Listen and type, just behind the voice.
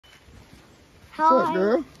What's up,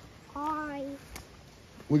 girl? Hi.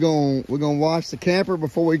 We're gonna watch the camper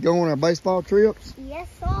before we go on our baseball trips. Yes,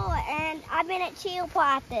 sir. And I've been at cheer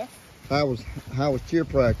practice. How was cheer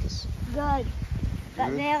practice? Good. But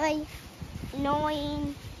Good? very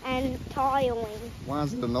annoying and tiring. Why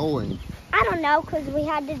is it annoying? I don't know, because we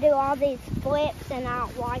had to do all these flips and I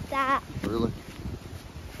don't like that. Really?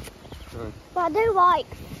 Okay. But I do like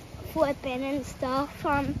flipping and stuff.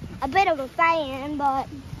 I'm a bit of a fan, but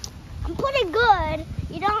I'm pretty good.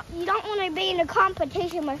 You don't want to be in a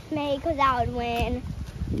competition with me, because I would win.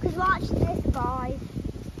 Because watch this, guys.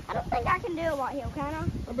 I don't think I can do it right here, can I?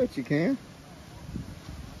 I bet you can.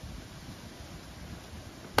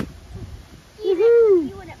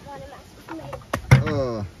 You wouldn't want to mess with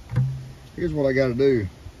me. Here's what I gotta do.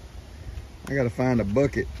 I gotta find a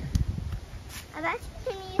bucket I bet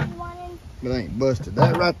you can use one in. that ain't busted.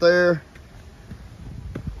 That right there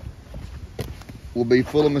will be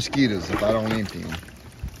full of mosquitoes if I don't empty them.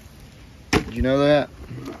 Did you know that?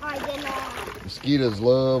 I did not. Mosquitoes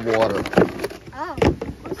love water. Oh,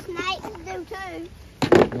 well, snakes do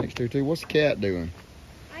too. Next to too. What's the cat doing?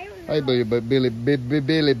 I don't know. Hey,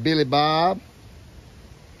 Billy Bob.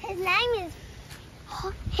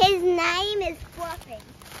 His name is Fluffy.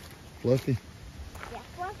 Fluffy. Yeah,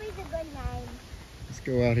 Fluffy's a good name. Let's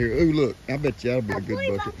go out here. Ooh, look. I bet you that'll be a good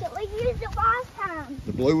blue bucket. We used it last time.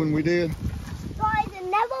 The blue one we did? Guys, a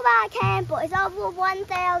never-buy camper is over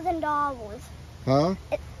 $1,000. Huh?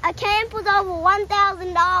 A camper's over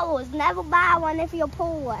 $1,000. Never buy one if you're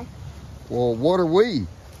poor. Well, what are we?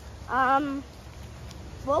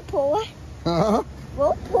 We're poor. Huh?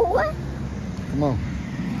 We're poor. Come on.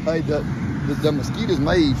 Hey, the mosquitoes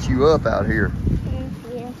may eat you up out here.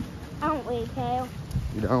 Yeah. I don't really care.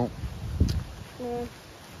 You don't? Yeah.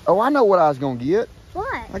 Oh, I know what I was going to get.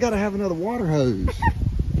 What? I got to have another water hose.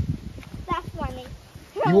 That's funny.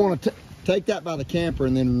 You want to take that by the camper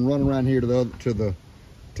and then run around here to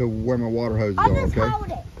where my water hoses I'll are, just okay? hold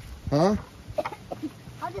it. Huh?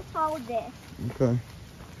 I'll just hold this. Okay.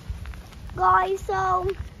 Guys, so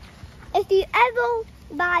if you ever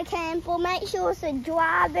buy a camper, make sure it's a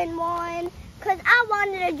driving one. Because I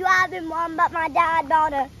wanted a driving one, but my dad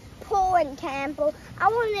bought a pulling camper. I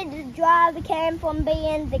wanted to drive the camper and be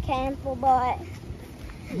in the camper, but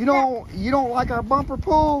You don't like our bumper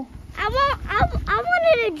pull? I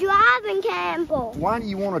wanted a driving camper. Why do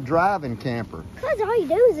you want a driving camper? Because all you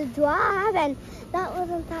do is a drive, and that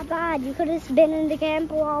wasn't that bad. You could have been in the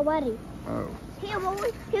camper already. Oh. Here,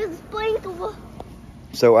 boy, here's a sprinkler.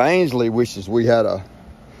 So Ainsley wishes we had a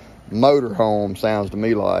motorhome, sounds to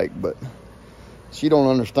me like, but she don't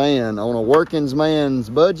understand. On a working man's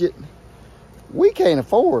budget, we can't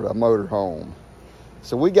afford a motorhome.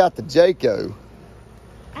 So we got the Jayflight.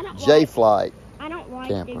 I don't like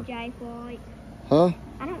camper. the Jayflight. Huh?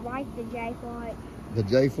 I don't like the Jayflight. The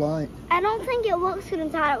Jayflight? I don't think it looks good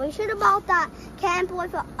inside. We should have bought that camper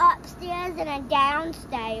with an upstairs and a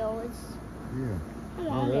downstairs. Yeah. I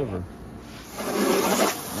wanted Whatever. it.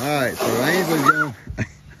 All right, so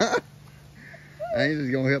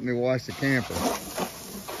Ainsley's gonna help me wash the camper.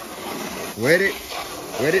 Wet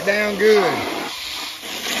it down good.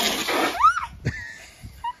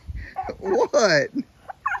 What? I'm getting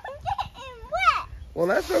wet. Well,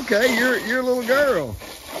 that's okay. You're a little girl.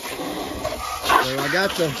 So I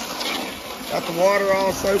got the water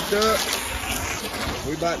all soaked up.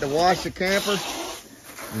 We about to wash the camper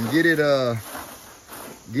and get it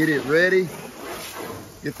ready.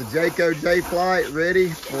 Get the Jayflight ready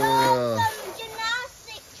for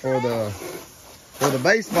the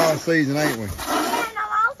baseball season, ain't we? And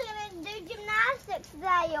I'm also going to do gymnastics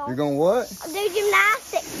there. You're gonna what? I'll do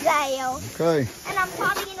gymnastics there. Okay. And I'm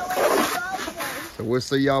probably going to win the trophy. So we'll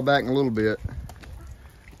see y'all back in a little bit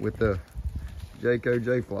with the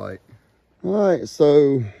Jayflight. All right,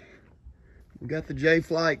 so we got the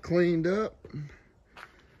Jayflight cleaned up.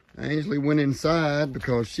 Ainsley went inside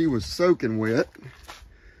because she was soaking wet.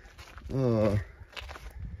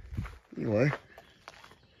 Anyway,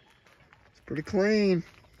 it's pretty clean.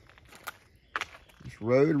 It's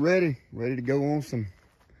road ready to go on some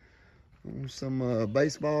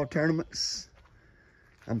baseball tournaments.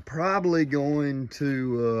 I'm probably going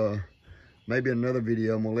to maybe another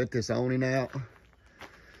video. I'm gonna let this awning out,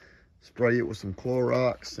 spray it with some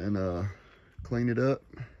Clorox, and clean it up.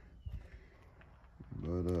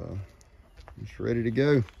 But it's ready to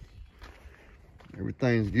go.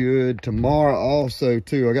 Everything's good. Tomorrow also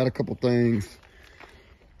too, I got a couple things.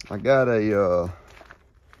 I got a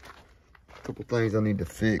couple things I need to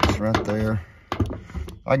fix right there.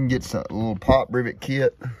 I can get a little pop rivet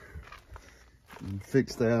kit and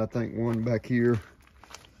fix that. I think one back here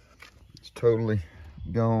is totally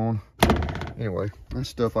gone. Anyway, that's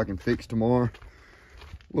stuff I can fix tomorrow.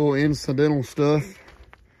 Little incidental stuff.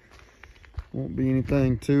 Won't be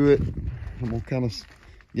anything to it. I'm gonna kind of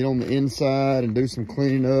get on the inside and do some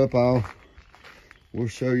cleaning up. We'll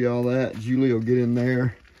show y'all that. Julie will get in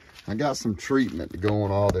there. I got some treatment to go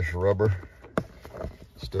on all this rubber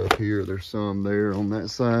stuff here. There's some there on that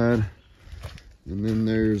side. And then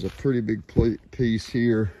there's a pretty big piece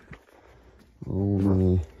here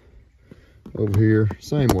on over here.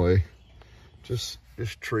 Same way. Just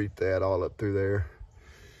treat that all up through there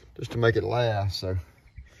just to make it last. So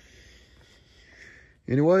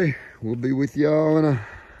anyway, we'll be with y'all in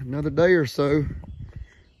another day or so.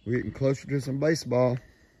 We're getting closer to some baseball.